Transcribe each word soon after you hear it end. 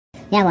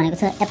यहाँ भनेको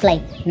छ apply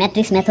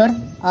matrix method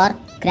or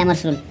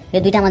Kramers rule. यो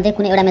दुईटा मध्ये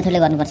कुनै एउटा मेथडले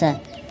गर्नुपर्छ।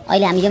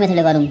 अहिले हामी यो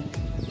मेथडले गरौँ।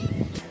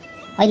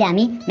 अहिले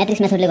हामी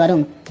म्याट्रिक्स मेथडले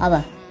गरौँ।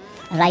 अब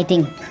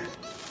writing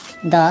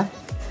the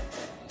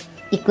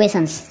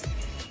equations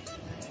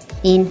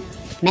in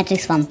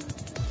matrix form.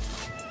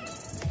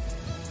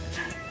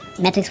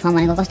 Matrix form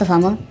भनेको कस्तो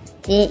फर्म हो?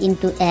 a *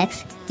 x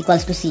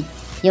 = c।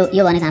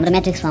 यो भनेको हाम्रो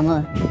म्याट्रिक्स फर्म हो।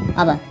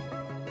 अब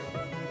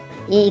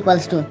a =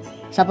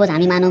 सपोज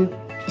हामी मानौँ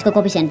यसको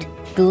कोफिसिएन्ट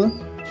 2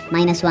 -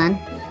 1 1 -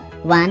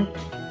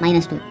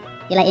 2,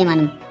 यसलाई a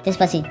मानौँ।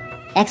 त्यसपछि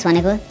x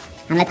भनेको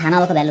हामीलाई थाहा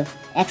नभएको भ्यालु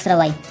x र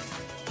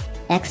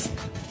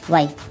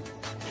y।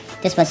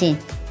 त्यसपछि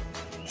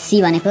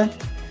c भनेको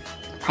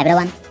 5 र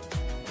 1।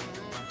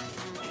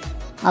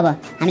 अब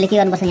हामीले के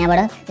गर्नुपर्छ? यहाँबाट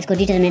यसको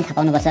डिटरमिनेन्ट थाहा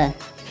पाउनुपर्छ।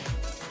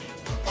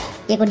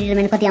 a को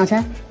डिटरमिनेन्ट कति आउँछ?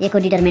 a को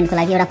डिटरमिनेन्टको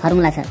लागि एउटा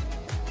फर्मुला छ,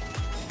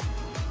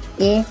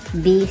 a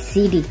b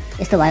c d।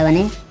 यस्तो भयो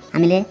भने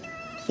हामीले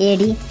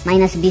ad -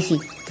 bc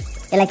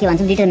यसलाई के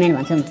भन्छौँ? डिटरमिनेन्ट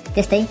भन्छौँ।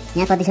 त्यस्तै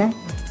यहाँ कति छ?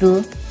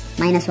 2 -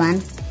 1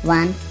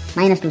 1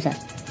 - 2 छ।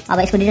 अब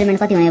यसको डिटरमिनेन्ट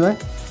कति हुने भयो?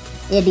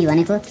 ad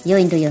भनेको यो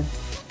इन्टु यो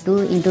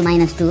 2 *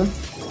 -2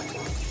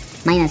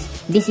 माइनस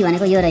bc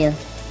भनेको यो र यो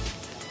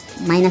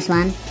 -1 *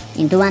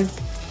 1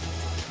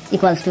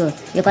 इक्वल्स टु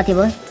यो कति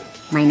भयो?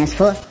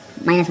 -4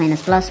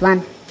 माइनस प्लस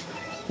 1,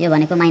 यो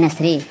भनेको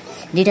 -3।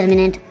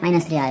 डिटरमिनेन्ट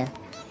 -3 आयो।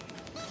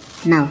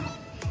 नाउ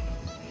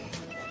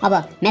अब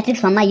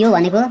म्याट्रिक्स फर्ममा यो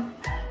भनेको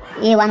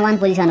a11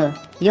 पोजिसन हो,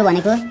 यो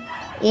भनेको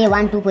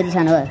a12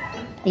 पोजिसन हो,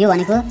 यो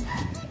भनेको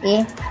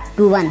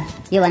a21,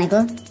 यो भनेको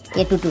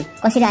a22।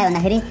 कसरी आयो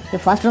भन्दाखेरि यो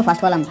फर्स्ट रो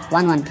फर्स्ट कलम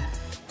 1 1,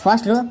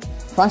 फर्स्ट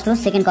रो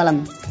सेकेन्ड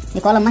कलम, यो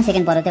कलममा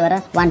सेकेन्ड पर्यो, त्यही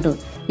भएर 1 2।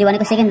 यो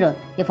भनेको सेकेन्ड रो,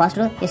 यो फर्स्ट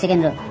रो यो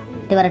सेकेन्ड रो,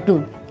 त्यही भएर 2।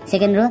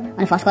 सेकेन्ड रो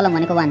अनि फर्स्ट कलम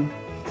भनेको 1।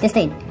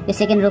 त्यस्तै यो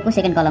सेकेन्ड रोको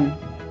सेकेन्ड कलम,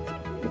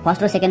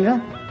 first row second row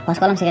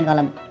first कलम सेकेन्ड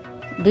कलम,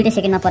 दुईटै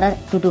सेकेन्डमा पर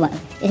 2 2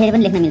 यसरी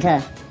पनि लेख्न मिल्छ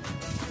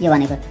यो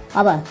भनेको।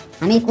 अब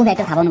हामी को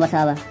फ्याक्टर थाहा पाउनुपर्छ।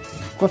 अब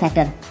को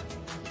फ्याक्टर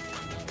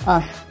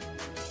अफ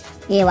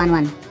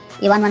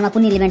a11 मा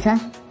कुन इलिमेन्ट छ?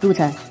 2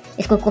 छ।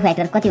 यसको को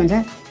फ्याक्टर कति हुन्छ?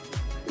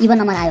 इभन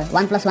नम्बर आयो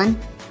 1 + 1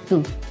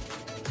 2,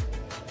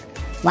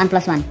 1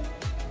 + 1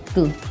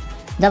 2।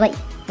 जब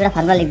एउटा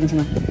फर्मुला लेखिदिन्छु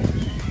म।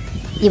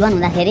 इभन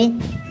हुँदाखेरि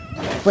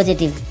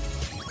पोजिटिभ,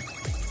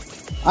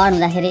 अड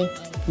हुँदाखेरि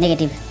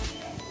नेगेटिभ।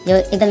 यो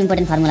एकदम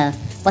इम्पोर्टेन्ट फर्मुला हो।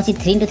 पछि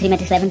 3 × 3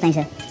 म्याट्रिक्सलाई पनि चाहिन्छ।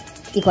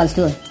 इक्वल्स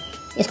टु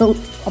यसको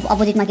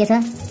अपोजिटमा के छ?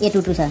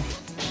 a22 छ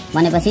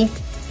भनेपछि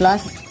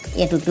प्लस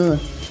a22।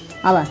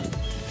 अब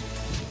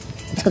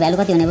यसको भ्यालु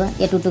कति हुने भयो?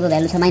 a22 को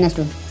भ्यालु छ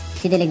 -2,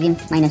 सिधै लेखिदिउँ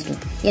 -2।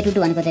 a22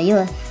 भनेको त यो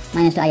हो,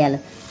 -2 आइहाल्यो।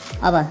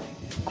 अब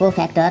को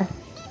फ्याक्टर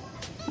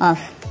अफ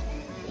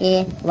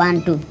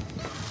a12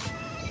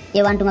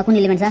 मा कुन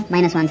इलिमेन्ट छ?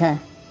 -1 छ,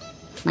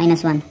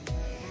 -1।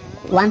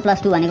 1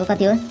 + 2 भनेको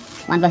कति हो?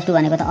 1 + 2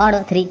 भनेको त अड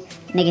हो, 3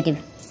 नेगेटिभ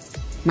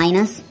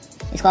माइनस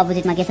यसको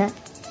अपोजिटमा के छ?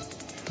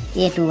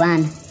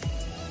 a21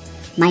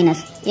 माइनस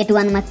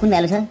a21 मा कुन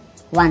भ्यालु छ?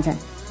 1 छ,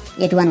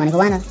 a21 भनेको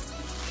 1 हो,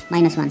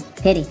 -1।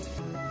 फेरि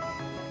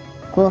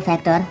को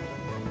फ्याक्टर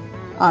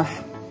अफ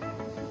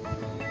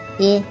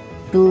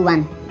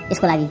a21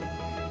 यसको लागि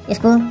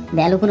यसको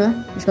भ्यालु कुन हो?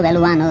 यसको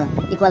भ्यालु 1 हो,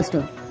 इक्वल्स टु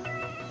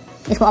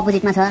यसको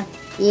अपोजिटमा छ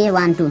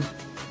a12,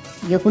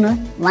 यो कुन हो?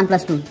 1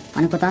 + 2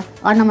 भनेको त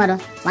अड नम्बर हो,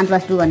 1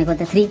 + 2 भनेको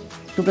त 3,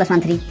 2 + 1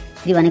 3,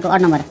 3 भनेको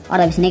अड नम्बर, अड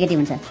भएपछि नेगेटिभ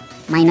हुन्छ।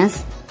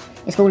 माइनस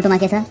यसको उल्टोमा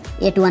के छ?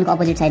 a21 को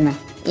अपोजिट साइडमा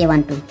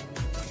a12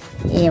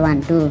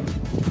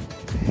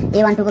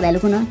 को भ्यालु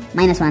कुन हो?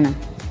 -1 हो,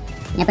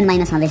 यहाँ पनि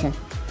माइनस आउँदैछ,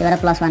 त्यही भएर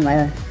 +1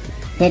 भयो।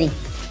 फेरि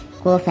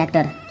को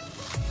फ्याक्टर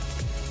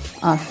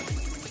अफ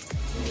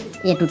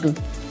a22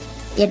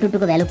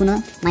 को भ्यालु कुन हो?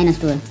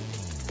 -2 हो,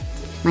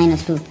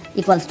 -2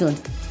 इक्वल्स टु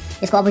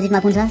यसको अपोजिटमा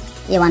कुन छ?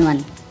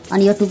 a11,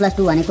 अनि यो 2 +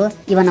 2 भनेको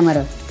इभन नम्बर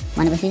हो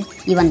भनेपछि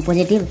इभन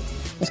पोजिटिभ,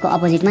 यसको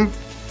अपोजिटमा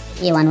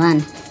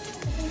a11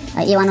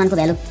 को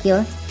भ्यालु के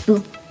हो?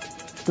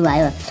 2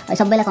 आयो।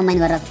 सबैलाई कम्बाइन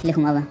गरेर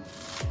लेखौँ। अब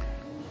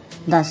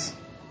 10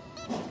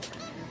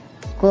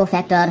 को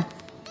फ्याक्टर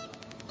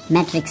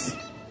म्याट्रिक्स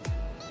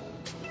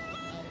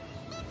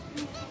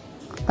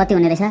कति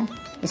हुने रहेछ?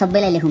 यो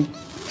सबैलाई लेखौँ।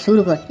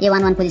 सुरुको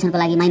a11 पोजिसनको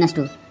लागि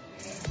 -2,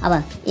 अब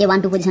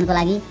a12 पोजिसनको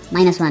लागि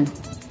 -1,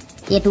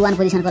 a21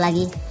 पोजिसनको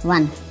लागि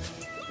 1,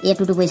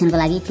 a22 पोजिसनको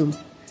लागि 2।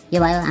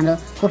 यो भयो हाम्रो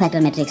को फ्याक्टर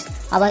म्याट्रिक्स।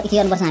 अब के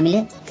गर्नुपर्छ? हामीले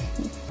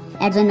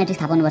एडजोइन्ट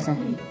म्याट्रिक्स थाहा पाउनुपर्छ।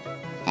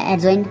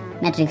 एडजोइन्ट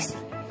म्याट्रिक्स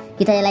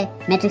कि त यसलाई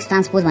म्याट्रिक्स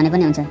ट्रान्सपोज भने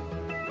पनि हुन्छ।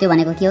 त्यो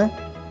भनेको के हो?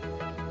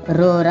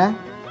 रो र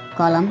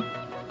कलम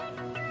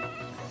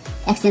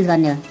एक्सचेन्ज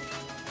गर्ने हो,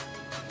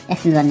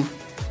 एक्सचेन्ज गर्ने।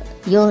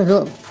 यो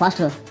रो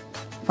फर्स्ट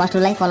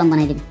रोलाई कलम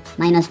बनाइदिउँ,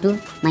 -2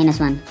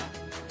 -1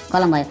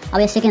 कलम भयो। अब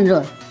यो सेकेन्ड रो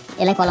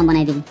यसलाई कलम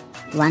बनाइदिउँ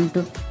 1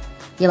 2,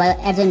 यो भयो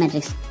एडजोइन्ट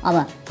म्याट्रिक्स। अब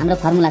हाम्रो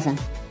फर्मुला छ,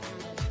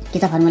 के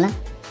छ फर्मुला?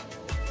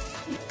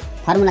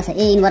 फर्मुला छ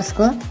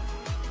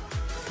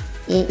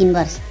a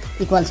inverse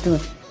equals to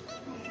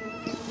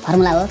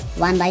formula हो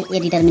 1/a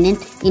डिटर्मिनेन्ट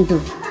इन्टु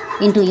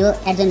यो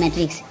एडजोइन्ट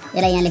म्याट्रिक्स।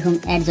 यसलाई यहाँ लेखौँ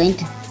एडजोइन्ट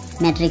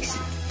म्याट्रिक्स।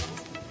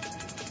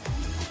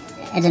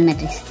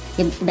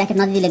 यो ब्र्याकेट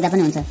नदिँदै लेख्दा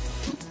पनि हुन्छ।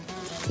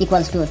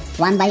 Equals to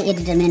 1 by A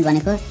determinant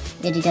भनेको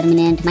ए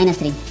डिटर्मिनेन्ट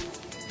 -3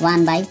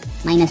 1 बाई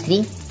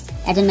 -3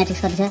 एडजोइन्ट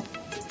म्याट्रिक्स कति छ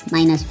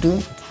 -2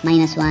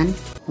 -1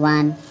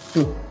 1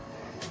 2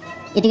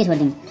 यतिकै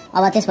छोडिदिउँ।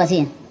 अब त्यसपछि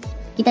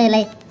कि त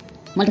यसलाई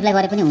मल्टिप्लाई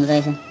गरे पनि हुँदो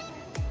रहेछ।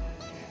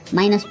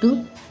 -2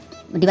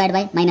 डिभाइड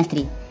बाई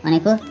 -3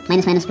 भनेको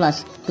minus minus plus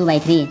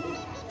 2/3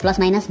 plus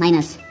minus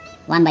minus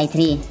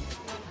 1/3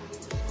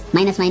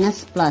 minus minus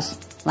plus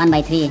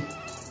 1/3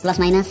 plus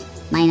minus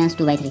minus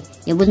 2/3।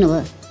 यो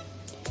बुझ्नुभयो?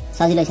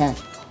 सजिलै छ।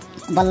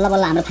 बल्ल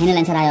बल्ल हाम्रो फाइनल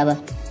एन्सर आयो। अब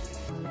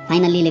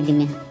फाइनल्ली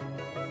लेखिदिउँ यहाँ।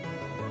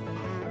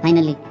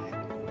 फाइनल्ली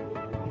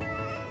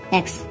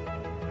एक्स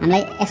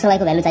हामीलाई एक्स र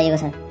वाईको भ्यालु चाहिएको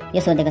छ।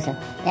 यो सोधेको छ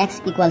x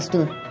equals to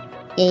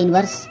A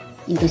inverse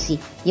into C.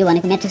 यो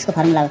भनेको म्याट्रिक्सको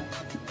फर्मुला हो।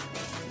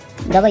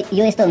 जब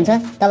यो यस्तो हुन्छ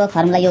तब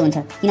फर्मुला यो हुन्छ,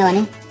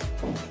 किनभने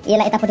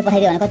एलाई यतापट्टि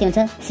पठाइदियो भने कति हुन्छ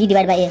सी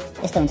डिभाइड बाई ए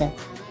यस्तो हुन्छ।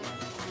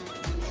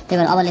 त्यही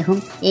भएर अब लेखौँ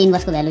ए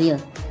इन्भर्सको भ्यालु यो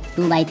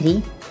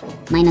 2/3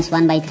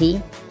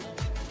 -1/3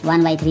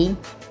 1/3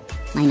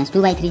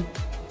 -2/3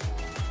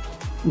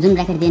 जुन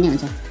ब्राकेट दिए नै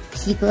हुन्छ।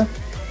 सी को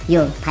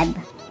यो 5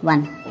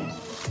 1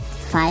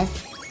 5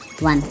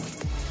 1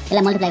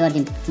 यसलाई मल्टिप्लाई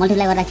गरिदिउँ।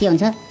 मल्टिप्लाई गर्दा के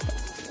हुन्छ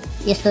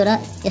यस्तो र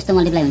यस्तो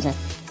मल्टिप्लाई हुन्छ।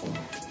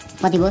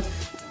 कति भयो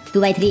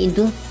 2/3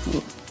 इन्टु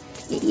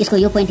यसको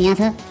यो पोइन्ट यहाँ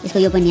छ, यसको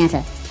यो पोइन्ट यहाँ छ,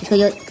 यसको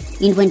यो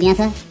इन्ड पोइन्ट यहाँ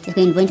छ,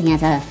 यसको इन्ड पोइन्ट यहाँ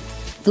छ।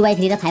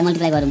 2/3 र 5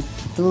 मल्टिप्लाई गरौँ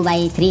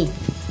 2/3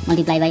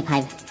 मल्टिप्लाई बाई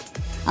 5।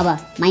 अब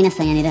माइनस छ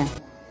यहाँनिर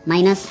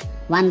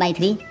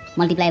 -1/3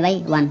 मल्टिप्लाई बाई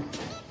 1।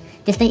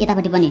 त्यस्तै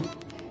यतापट्टि पनि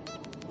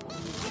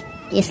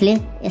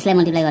यसलाई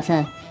मल्टिप्लाई गर्छ।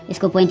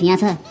 यसको पोइन्ट यहाँ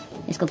छ,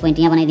 यसको पोइन्ट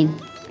यहाँ बनाइदिउँ,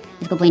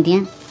 यसको पोइन्ट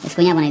यहाँ,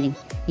 यसको यहाँ बनाइदिउँ।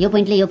 यो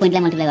पोइन्टले यो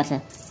पोइन्टलाई मल्टिप्लाई गर्छ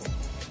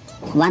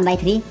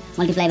 1/3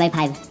 मल्टिप्लाई बाई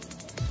 5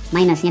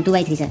 माइनस यहाँ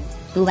 2/3 छ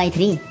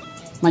 2/3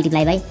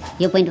 मल्टिप्लाई बाई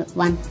यो पोइन्ट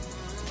 1।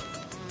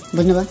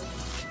 बुझ्नुभयो?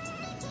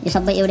 यो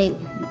सबै एउटै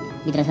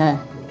भित्र छ।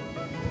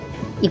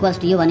 इक्वल्स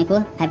टु यो भनेको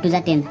 5 2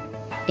 10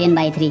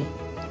 10/3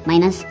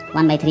 माइनस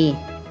 1/3।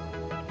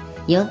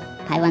 यो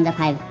 5 1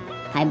 5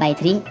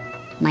 5/3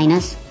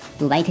 माइनस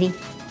 2/3।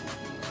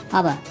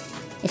 अब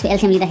यसको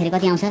एलसिएम लिँदाखेरि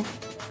कति आउँछ?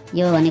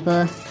 यो भनेको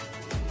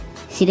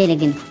सिधै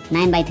लेखिदिउँ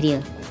 9/3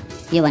 हो।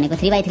 यो भनेको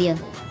 3/3 हो।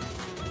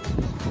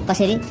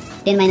 कसरी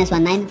 10 -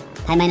 1 9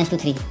 5 - 2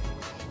 3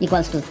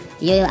 इक्वल्स टु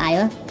यो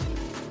आयो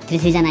 3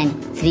 3 9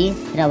 3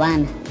 र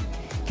 1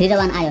 3 र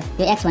 1 आयो।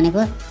 यो एक्स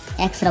भनेको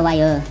एक्स र वाई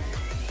हो।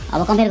 अब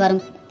कम्पेयर गरौँ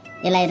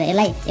यसलाई र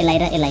यसलाई, यसलाई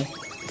र यसलाई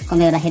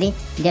कम्पेयर गर्दाखेरि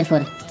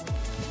therefore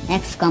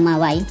x comma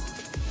Y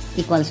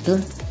equals to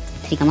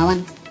 3 1।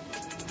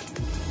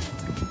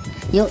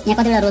 यो यहाँ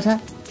कतिवटा रो छ?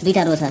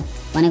 दुईवटा रो छ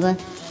भनेको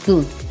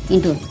 2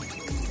 इन्टु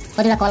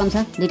कतिवटा कलम छ?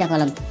 दुईवटा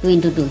कलम 2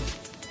 इन्टु 2।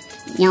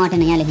 यहाँ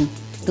अटेन, यहाँ लेखौँ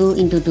 2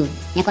 इन्टु 2।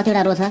 यहाँ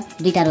कतिवटा रो छ?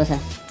 दुईवटा रो छ।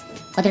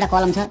 कतिवटा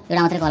कलम छ?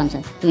 एउटा मात्रै कलम छ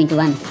 2 इन्टु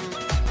 1।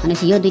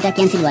 भनेपछि यो दुईवटा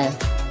क्यान्सल भयो,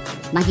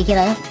 बाँकी के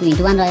रह्यो 2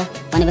 इन्टु 1 रह्यो।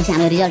 भनेपछि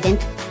हाम्रो रिजल्टेन्ट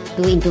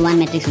 2 इन्टु 1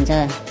 म्याट्रिक्स हुन्छ।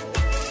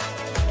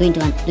 2 इन्टु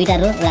 1 दुईवटा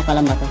रो एउटा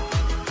कलम भएको।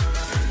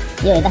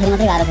 यो हेर्दाखेरि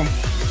मात्रै गाह्रो छ,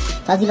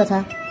 सजिलो छ।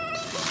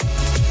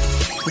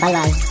 By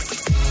by.